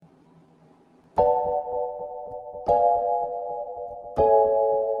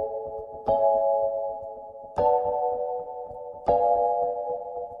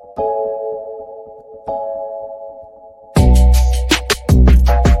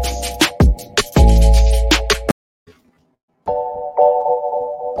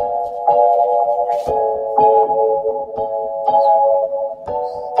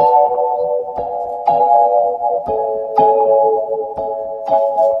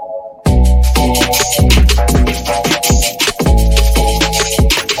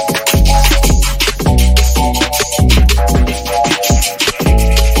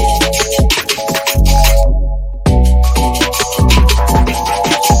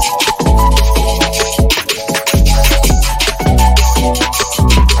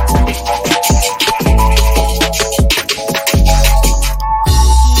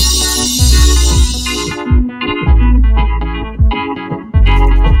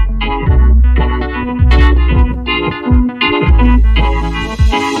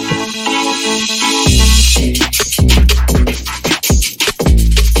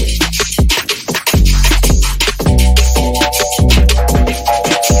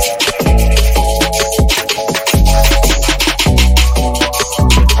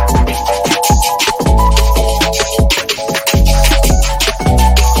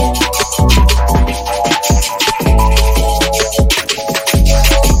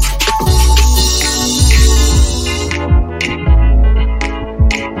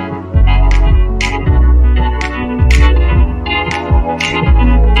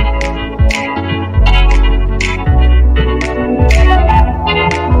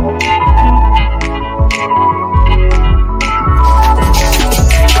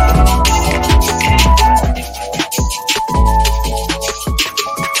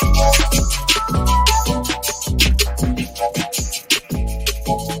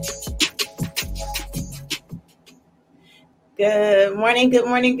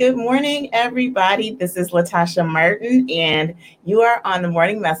Good morning, everybody. This is Latasha Martin, and you are on the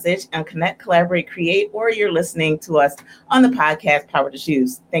Morning Message on Connect, Collaborate, Create, or you're listening to us on the podcast Power to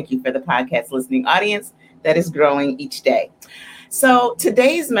Choose. Thank you for the podcast listening audience that is growing each day. So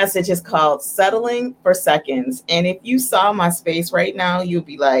today's message is called Settling for Seconds. And if you saw my space right now, you'll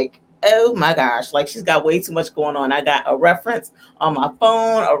be like, oh my gosh, like she's got way too much going on. I got a reference on my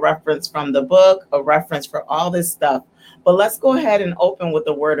phone, a reference from the book, a reference for all this stuff. But let's go ahead and open with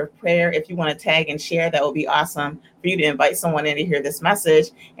a word of prayer. If you want to tag and share, that would be awesome for you to invite someone in to hear this message.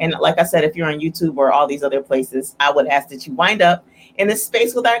 And like I said, if you're on YouTube or all these other places, I would ask that you wind up in this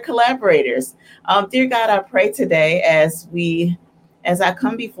space with our collaborators. Dear God, I pray today as I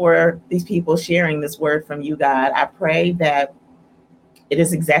come before these people sharing this word from you, God, I pray that it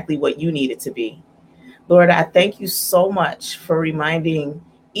is exactly what you need it to be. Lord, I thank you so much for reminding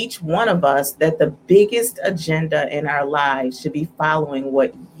each one of us that the biggest agenda in our lives should be following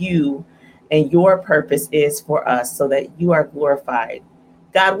what you and your purpose is for us so that you are glorified.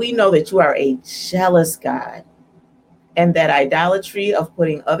 God, we know that you are a jealous God and that idolatry of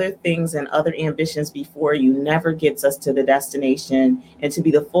putting other things and other ambitions before you never gets us to the destination and to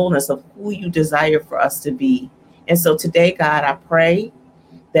be the fullness of who you desire for us to be. And so today, God, I pray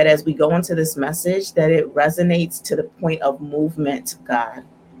that as we go into this message, that it resonates to the point of movement, God.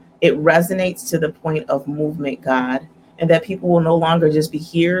 It resonates to the point of movement, God, and that people will no longer just be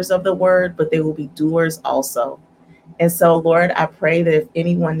hearers of the word, but they will be doers also. And so, Lord, I pray that if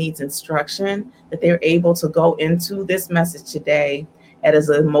anyone needs instruction, that they're able to go into this message today as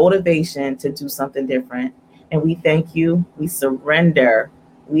a motivation to do something different. And we thank you, we surrender,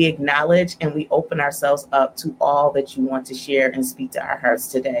 we acknowledge, and we open ourselves up to all that you want to share and speak to our hearts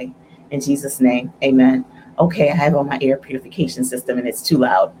today. In Jesus' name, amen. Okay, I have on my air purification system and it's too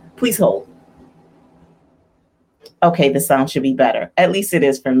loud. Please hold. Okay, the sound should be better. At least it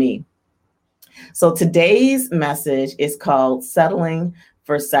is for me. So today's message is called Settling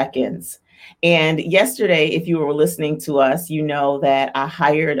for Seconds. And yesterday, if you were listening to us, you know that I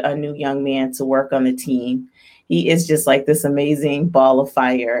hired a new young man to work on the team. He is just like this amazing ball of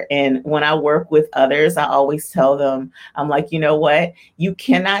fire. And when I work with others, I always tell them, I'm like, you know what? You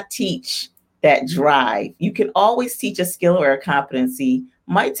cannot teach that drive. You can always teach a skill or a competency.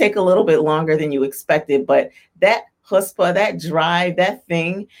 Might take a little bit longer than you expected, but that chutzpah, that drive, that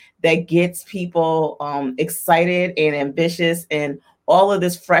thing that gets people excited and ambitious and all of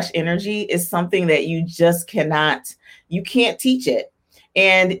this fresh energy is something that you just can't teach it.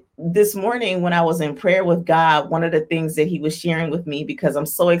 And this morning when I was in prayer with God, one of the things that he was sharing with me, because I'm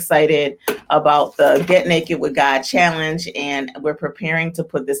so excited about the Get Naked with God challenge, and we're preparing to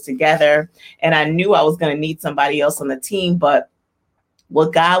put this together. And I knew I was going to need somebody else on the team, but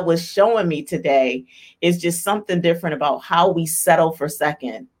what God was showing me today is just something different about how we settle for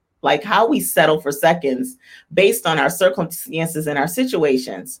seconds based on our circumstances and our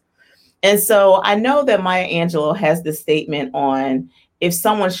situations. And so I know that Maya Angelou has this statement on, if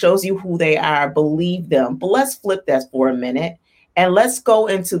someone shows you who they are, believe them. But let's flip that for a minute. And let's go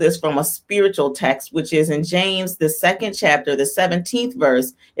into this from a spiritual text, which is in James, the 2nd chapter, the 17th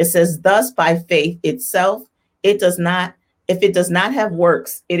verse. It says, thus by faith itself, if it does not have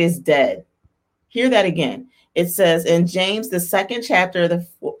works, it is dead. Hear that again. It says in James, the second chapter,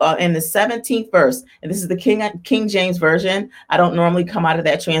 in the 17th verse, and this is the King James version. I don't normally come out of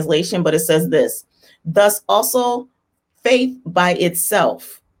that translation, but it says this: thus also faith by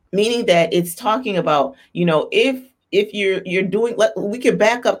itself, meaning that it's talking about, if you're doing, we could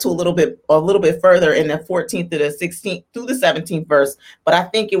back up to a little bit further in the 14th to the 16th through the 17th verse, but I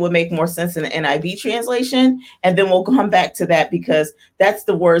think it would make more sense in the NIV translation. And then we'll come back to that, because that's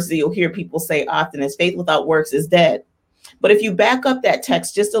the words that you'll hear people say often, is faith without works is dead. But if you back up that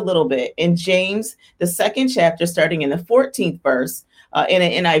text just a little bit, in James, the second chapter, starting in the 14th verse, in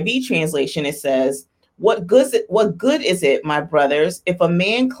an NIV translation, it says, what good is it, my brothers, if a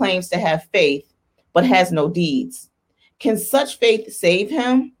man claims to have faith but has no deeds? Can such faith save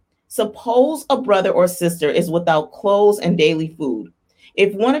him? Suppose a brother or sister is without clothes and daily food.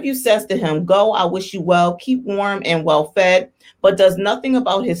 If one of you says to him, go, I wish you well, keep warm and well fed, but does nothing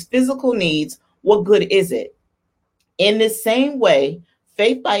about his physical needs, what good is it? In the same way,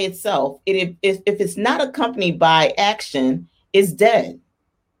 faith by itself, if it's not accompanied by action, is dead.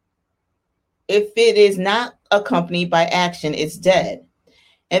 If it is not accompanied by action, it's dead.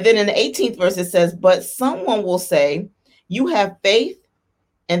 And then in the 18th verse, it says, but someone will say, you have faith,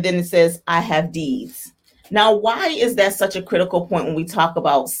 and then it says, I have deeds. Now, why is that such a critical point when we talk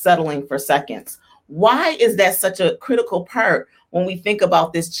about settling for seconds? Why is that such a critical part when we think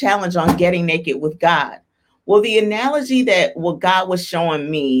about this challenge on getting naked with God? Well, the analogy that what God was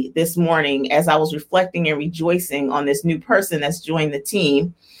showing me this morning as I was reflecting and rejoicing on this new person that's joined the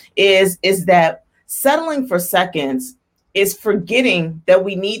team is that settling for seconds is forgetting that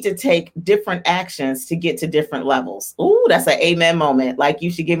we need to take different actions to get to different levels. Ooh, that's an amen moment. Like,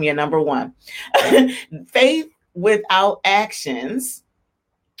 you should give me a number one. Faith without actions,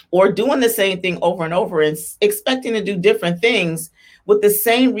 or doing the same thing over and over and expecting to do different things with the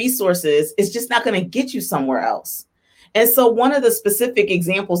same resources, is just not going to get you somewhere else. And so one of the specific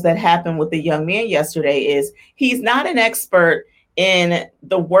examples that happened with the young man yesterday is he's not an expert in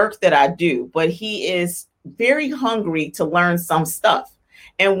the work that I do, but he is very hungry to learn some stuff.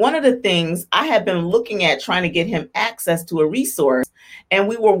 And one of the things I have been looking at, trying to get him access to a resource, and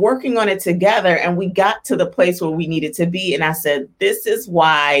we were working on it together, and we got to the place where we needed to be. And I said, this is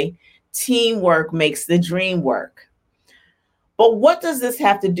why teamwork makes the dream work. But what does this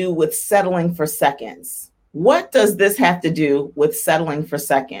have to do with settling for seconds? What does this have to do with settling for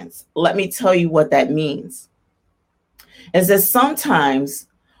seconds? Let me tell you what that means. Is that sometimes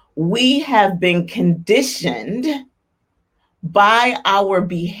we have been conditioned by our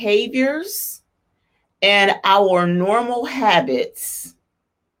behaviors and our normal habits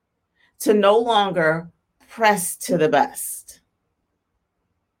to no longer press to the best.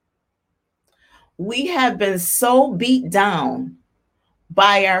 We have been so beat down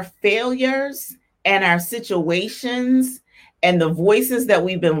by our failures and our situations and the voices that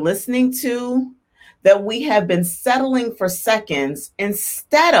we've been listening to, that we have been settling for seconds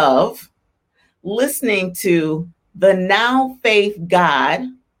instead of listening to the now faith God,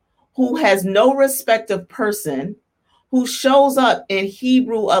 who has no respect of person, who shows up in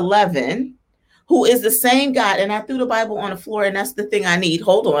Hebrew 11, who is the same God. And I threw the Bible on the floor, and that's the thing I need.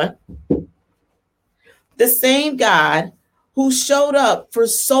 Hold on. The same God who showed up for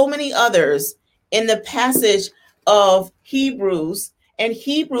so many others in the passage of Hebrews. And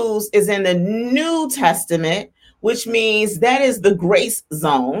Hebrews is in the New Testament, which means that is the grace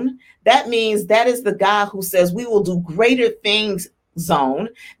zone. That means that is the God who says we will do greater things zone.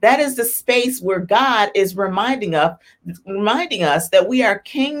 That is the space where God is reminding us that we are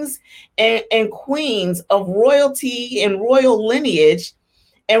kings and queens of royalty and royal lineage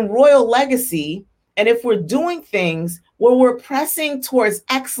and royal legacy. And if we're doing things where we're pressing towards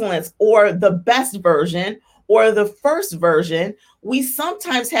excellence or the best version or the first version, we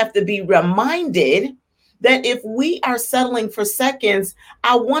sometimes have to be reminded that if we are settling for seconds,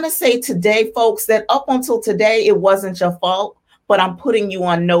 I want to say today, folks, that up until today, it wasn't your fault, but I'm putting you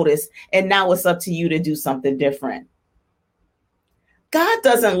on notice. And now it's up to you to do something different. God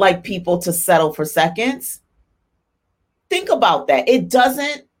doesn't like people to settle for seconds. Think about that. It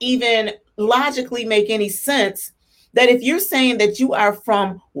doesn't even logically make any sense that if you're saying that you are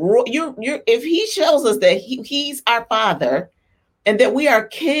from, if he shows us that he's our father and that we are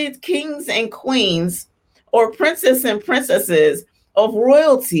kids, kings and queens, or princes and princesses of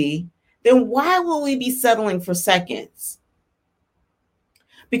royalty, then why will we be settling for seconds?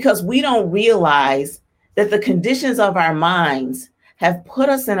 Because we don't realize that the conditions of our minds have put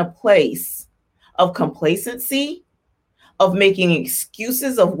us in a place of complacency, of making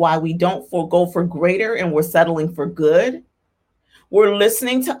excuses of why we don't go for greater and we're settling for good. We're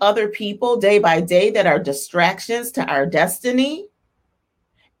listening to other people day by day that are distractions to our destiny.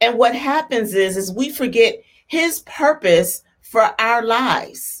 And what happens is we forget his purpose for our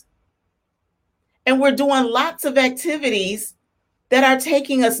lives. And we're doing lots of activities that are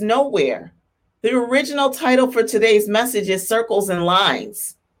taking us nowhere. The original title for today's message is Circles and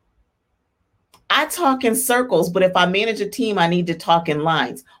Lines. I talk in circles, but if I manage a team, I need to talk in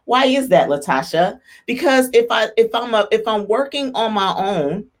lines. Why is that, Latasha? Because if I'm working on my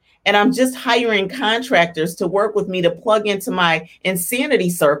own and I'm just hiring contractors to work with me to plug into my insanity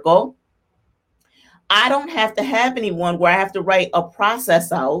circle, I don't have to have anyone where I have to write a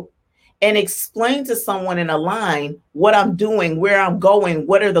process out and explain to someone in a line what I'm doing, where I'm going,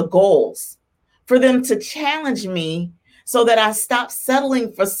 what are the goals, for them to challenge me so that I stop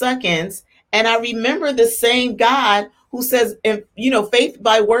settling for seconds. And I remember the same God who says, faith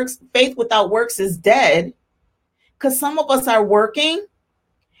without works is dead. Because some of us are working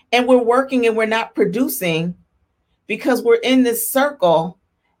and we're not producing because we're in this circle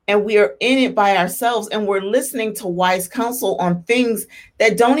and we are in it by ourselves and we're listening to wise counsel on things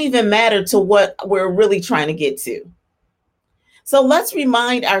that don't even matter to what we're really trying to get to. So let's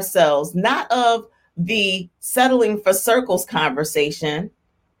remind ourselves not of the settling for circles conversation.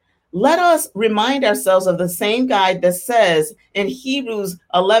 Let us remind ourselves of the same God that says in Hebrews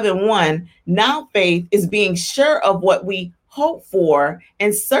 11:1, now faith is being sure of what we hope for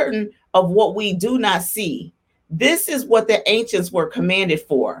and certain of what we do not see. This is what the ancients were commanded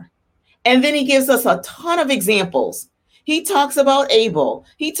for. And then he gives us a ton of examples. He talks about Abel.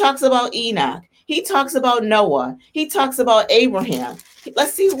 He talks about Enoch. He talks about Noah. He talks about Abraham.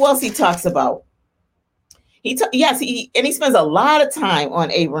 Let's see who else he talks about. He spends a lot of time on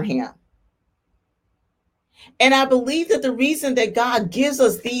Abraham. And I believe that the reason that God gives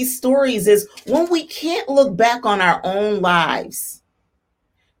us these stories is when we can't look back on our own lives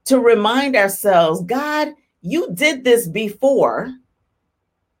to remind ourselves, God, you did this before,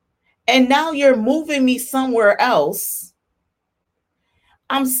 and now you're moving me somewhere else.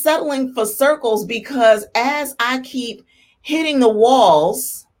 I'm settling for circles because as I keep hitting the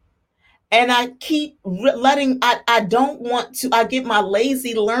walls, and I keep I get my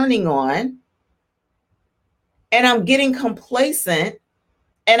lazy learning on, and I'm getting complacent,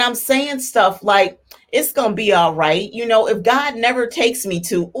 and I'm saying stuff like, it's going to be all right. If God never takes me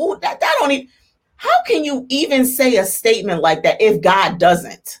to, how can you even say a statement like that if God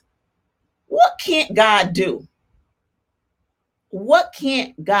doesn't? What can't God do? What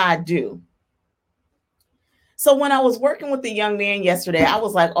can't God do? So when I was working with the young man yesterday, I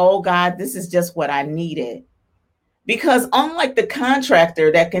was like, oh God, this is just what I needed. Because unlike the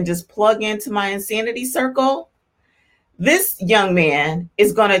contractor that can just plug into my insanity circle, this young man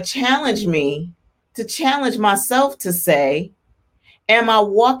is going to challenge me to challenge myself to say, am I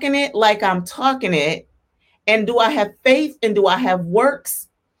walking it like I'm talking it? And do I have faith and do I have works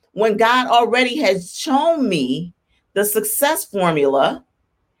when God already has shown me the success formula?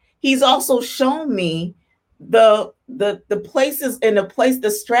 He's also shown me the places and the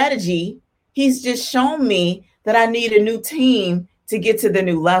strategy. He's just shown me that I need a new team to get to the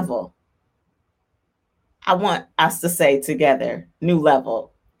new level. I want us to say together, new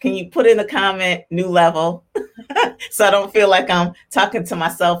level. Can you put in the comment, new level? So I don't feel like I'm talking to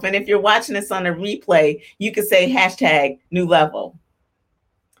myself. And if you're watching this on a replay, you can say hashtag new level.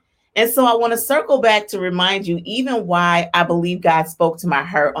 And so I want to circle back to remind you even why I believe God spoke to my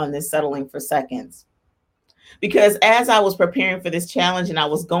heart on this settling for seconds. Because as I was preparing for this challenge and I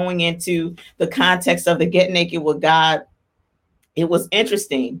was going into the context of the Get Naked with God, it was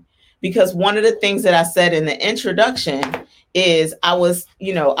interesting because one of the things that I said in the introduction is I was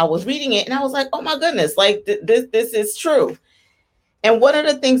reading it and I was like, oh my goodness, like this is true. And one of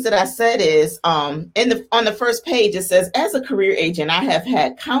the things that I said is on the first page, it says, as a career agent, I have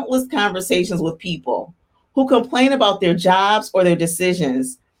had countless conversations with people who complain about their jobs or their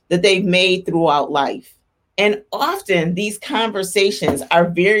decisions that they've made throughout life. And often these conversations are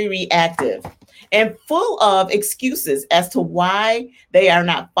very reactive and full of excuses as to why they are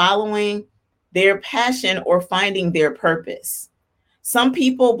not following their passion or finding their purpose. Some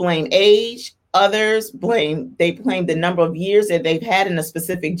people blame age. Others blame the number of years that they've had in a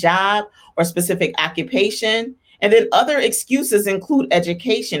specific job or specific occupation. And then other excuses include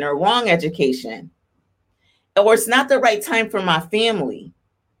education or wrong education, or it's not the right time for my family.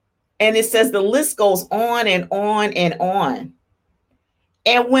 And it says the list goes on and on and on.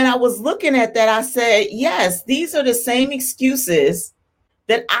 And when I was looking at that, I said, yes, these are the same excuses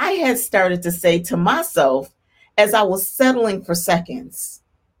that I had started to say to myself as I was settling for seconds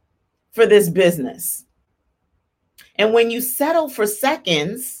for this business. And when you settle for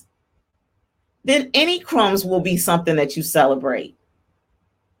seconds, then any crumbs will be something that you celebrate.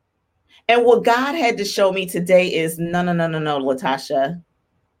 And what God had to show me today is no, Latasha.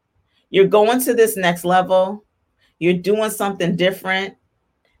 You're going to this next level. You're doing something different.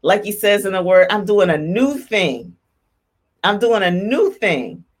 Like he says in the word, I'm doing a new thing. I'm doing a new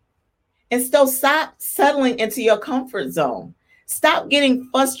thing. And so stop settling into your comfort zone. Stop getting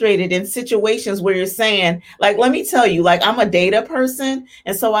frustrated in situations where you're saying, like, let me tell you, like, I'm a data person.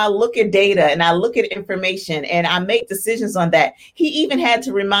 And so I look at data and I look at information and I make decisions on that. He even had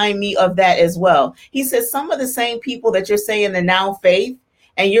to remind me of that as well. He said, some of the same people that you're saying the now faith,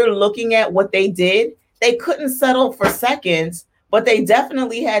 and you're looking at what they did, they couldn't settle for seconds, but they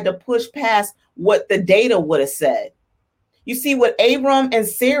definitely had to push past what the data would have said. You see, with Abram and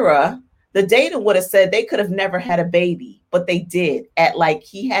Sarah, the data would have said they could have never had a baby, but they did. At like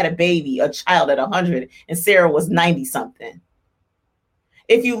he had a baby, a child at 100, and Sarah was 90 something.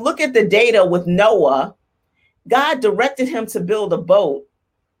 If you look at the data with Noah, God directed him to build a boat,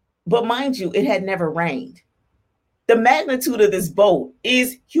 but mind you, it had never rained. The magnitude of this boat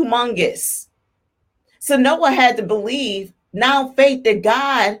is humongous. So Noah had to believe, now faith, that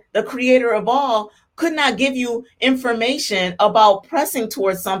God, the creator of all, could not give you information about pressing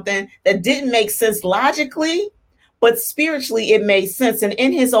towards something that didn't make sense logically, but spiritually it made sense. And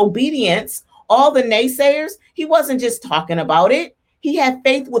in his obedience, all the naysayers, he wasn't just talking about it. He had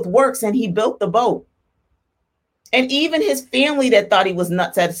faith with works and he built the boat. And even his family that thought he was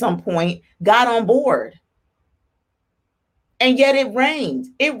nuts at some point got on board. And yet it rained.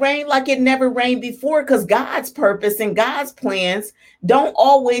 It rained like it never rained before, because God's purpose and God's plans don't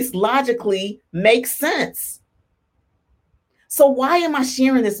always logically make sense. So why am I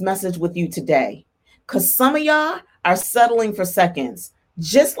sharing this message with you today? Because some of y'all are settling for seconds,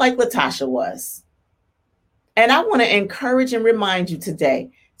 just like Latasha was. And I want to encourage and remind you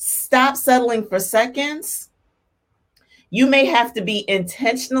today, stop settling for seconds. You may have to be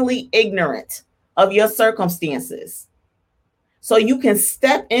intentionally ignorant of your circumstances, so you can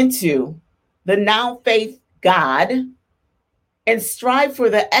step into the now faith God and strive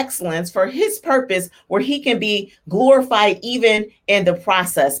for the excellence for his purpose, where he can be glorified even in the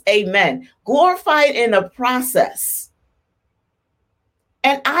process. Amen. Glorified in the process.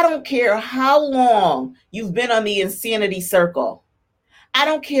 And I don't care how long you've been on the insanity circle. I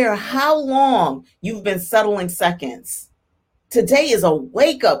don't care how long you've been settling seconds. Today is a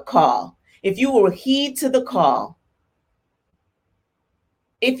wake-up call. If you will heed to the call,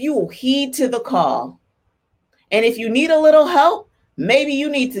 if you will heed to the call, and if you need a little help, maybe you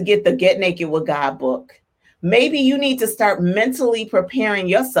need to get the Get Naked with God book. Maybe you need to start mentally preparing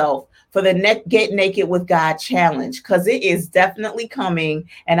yourself for the Get Naked with God challenge, because it is definitely coming.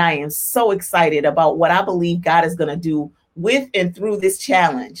 And I am so excited about what I believe God is going to do with and through this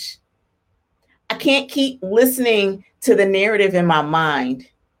challenge. I can't keep listening to the narrative in my mind.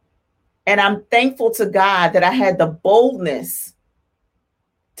 And I'm thankful to God that I had the boldness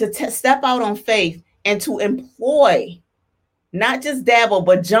to step out on faith and to employ, not just dabble,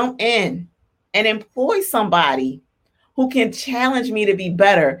 but jump in and employ somebody who can challenge me to be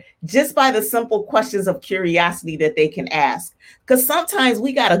better just by the simple questions of curiosity that they can ask. Because sometimes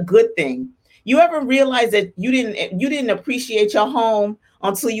we got a good thing. You ever realize that you didn't appreciate your home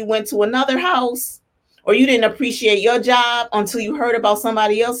until you went to another house, or you didn't appreciate your job until you heard about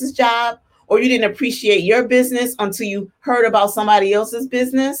somebody else's job, or you didn't appreciate your business until you heard about somebody else's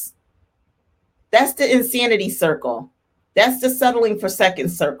business? That's the insanity circle. That's the settling for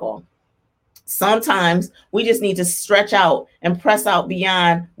seconds circle. Sometimes we just need to stretch out and press out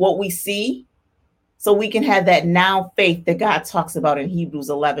beyond what we see so we can have that now faith that God talks about in Hebrews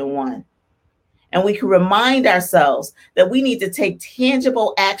 11:1. And we can remind ourselves that we need to take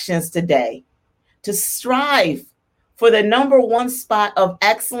tangible actions today to strive for the number one spot of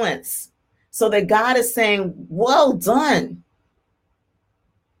excellence, so that God is saying, well done.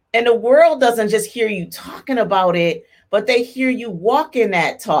 And the world doesn't just hear you talking about it, but they hear you walking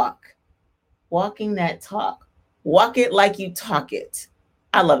that talk. Walking that talk. Walk it like you talk it.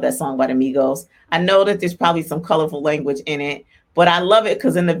 I love that song by the Migos. I know that there's probably some colorful language in it, but I love it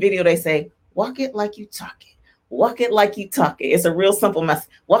because in the video they say, walk it like you talk it. Walk it like you talk it. It's a real simple message.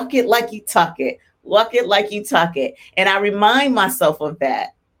 Walk it like you talk it. Walk it like you talk it. And I remind myself of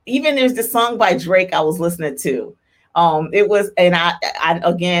that. Even there's this song by Drake I was listening to. It was, and I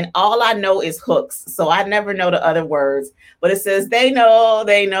again, all I know is hooks. So I never know the other words, but it says, they know,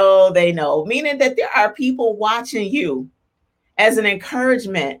 meaning that there are people watching you as an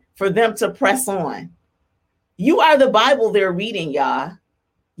encouragement for them to press on. You are the Bible they're reading, y'all.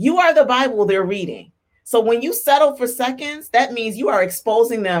 You are the Bible they're reading. So when you settle for seconds, that means you are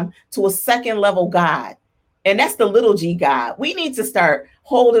exposing them to a second level God. And that's the little g God. We need to start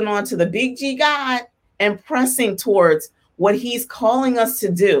holding on to the big G God and pressing towards what he's calling us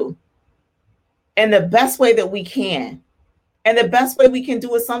to do in the best way that we can. And the best way we can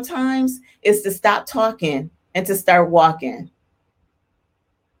do it sometimes is to stop talking and to start walking.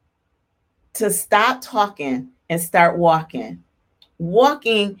 To stop talking and start walking.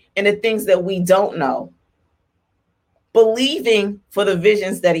 Walking in the things that we don't know. Believing for the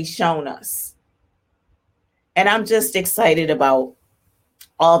visions that he's shown us. And I'm just excited about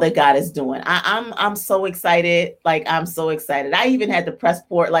all that God is doing. I'm so excited. Like, I'm so excited. I even had to press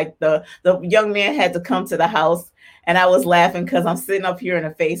port. Like the young man had to come to the house, and I was laughing because I'm sitting up here in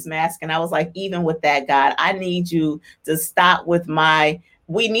a face mask. And I was like, even with that, God, I need you to stop with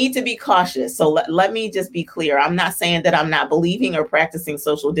we need to be cautious. So let me just be clear. I'm not saying that I'm not believing or practicing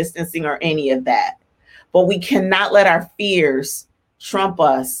social distancing or any of that, but we cannot let our fears trump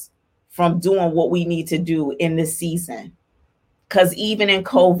us from doing what we need to do in this season. Because even in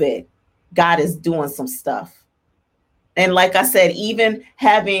COVID, God is doing some stuff. And like I said, even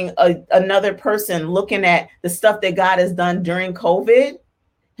having another person looking at the stuff that God has done during COVID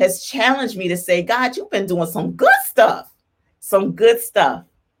has challenged me to say, God, you've been doing some good stuff. Some good stuff.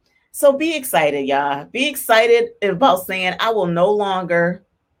 So be excited, y'all. Be excited about saying, I will no longer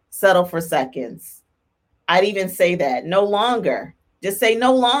settle for seconds. I'd even say that. No longer. Just say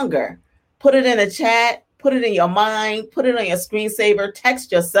no longer. Put it in a chat. Put it in your mind, put it on your screensaver,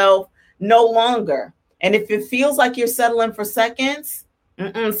 text yourself, no longer. And if it feels like you're settling for seconds,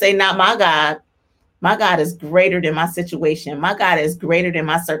 say, not my God. My God is greater than my situation. My God is greater than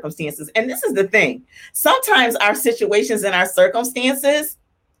my circumstances. And this is the thing. Sometimes our situations and our circumstances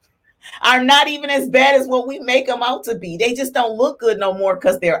are not even as bad as what we make them out to be. They just don't look good no more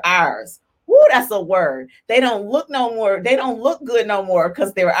because they're ours. Woo, that's a word. They don't look no more. They don't look good no more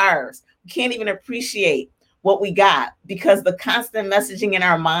because they're ours. We can't even appreciate what we got because the constant messaging in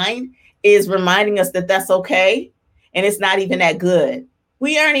our mind is reminding us that that's okay. And it's not even that good.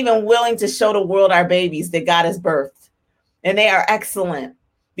 We aren't even willing to show the world our babies that God has birthed. And they are excellent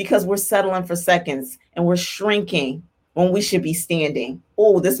because we're settling for seconds and we're shrinking when we should be standing.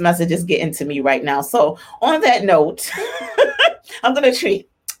 Oh, this message is getting to me right now. So on that note, I'm going to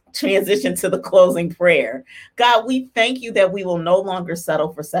transition to the closing prayer. God, we thank you that we will no longer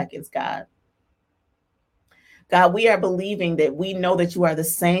settle for seconds, God. God, we are believing that we know that you are the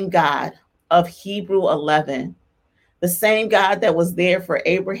same God of Hebrew 11, the same God that was there for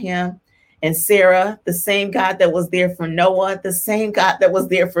Abraham and Sarah, the same God that was there for Noah, the same God that was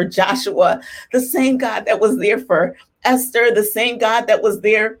there for Joshua, the same God that was there for Esther, the same God that was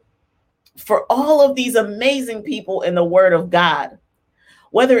there for all of these amazing people in the Word of God.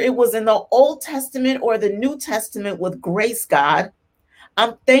 Whether it was in the Old Testament or the New Testament with grace, God,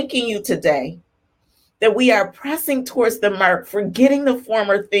 I'm thanking you today that we are pressing towards the mark, forgetting the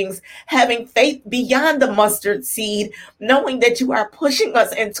former things, having faith beyond the mustard seed, knowing that you are pushing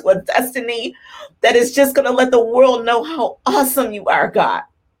us into a destiny that is just going to let the world know how awesome you are, God.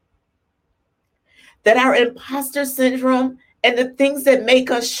 That our imposter syndrome and the things that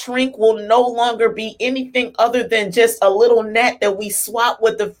make us shrink will no longer be anything other than just a little net that we swap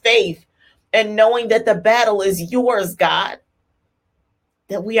with the faith and knowing that the battle is yours, God.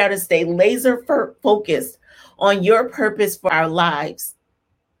 That we are to stay laser focused on your purpose for our lives.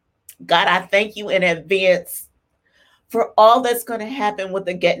 God, I thank you in advance for all that's going to happen with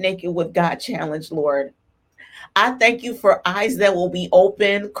the Get Naked with God Challenge, Lord. I thank you for eyes that will be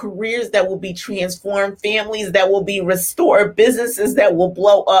open, careers that will be transformed, families that will be restored, businesses that will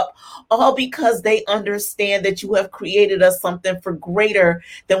blow up, all because they understand that you have created us something for greater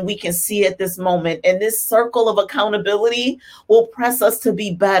than we can see at this moment. And this circle of accountability will press us to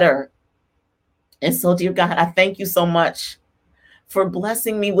be better. And so, dear God, I thank you so much for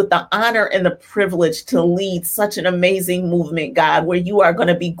blessing me with the honor and the privilege to lead such an amazing movement, God, where you are going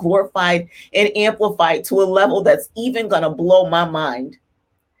to be glorified and amplified to a level that's even going to blow my mind.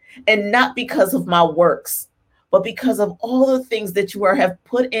 And not because of my works, but because of all the things that you have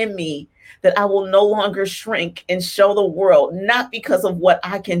put in me, that I will no longer shrink and show the world, not because of what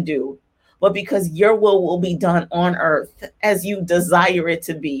I can do, but because your will be done on earth as you desire it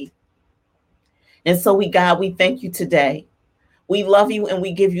to be. And so God, we thank you today. We love you and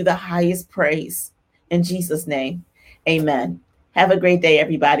we give you the highest praise. In Jesus' name, amen. Have a great day,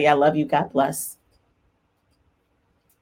 everybody. I love you. God bless.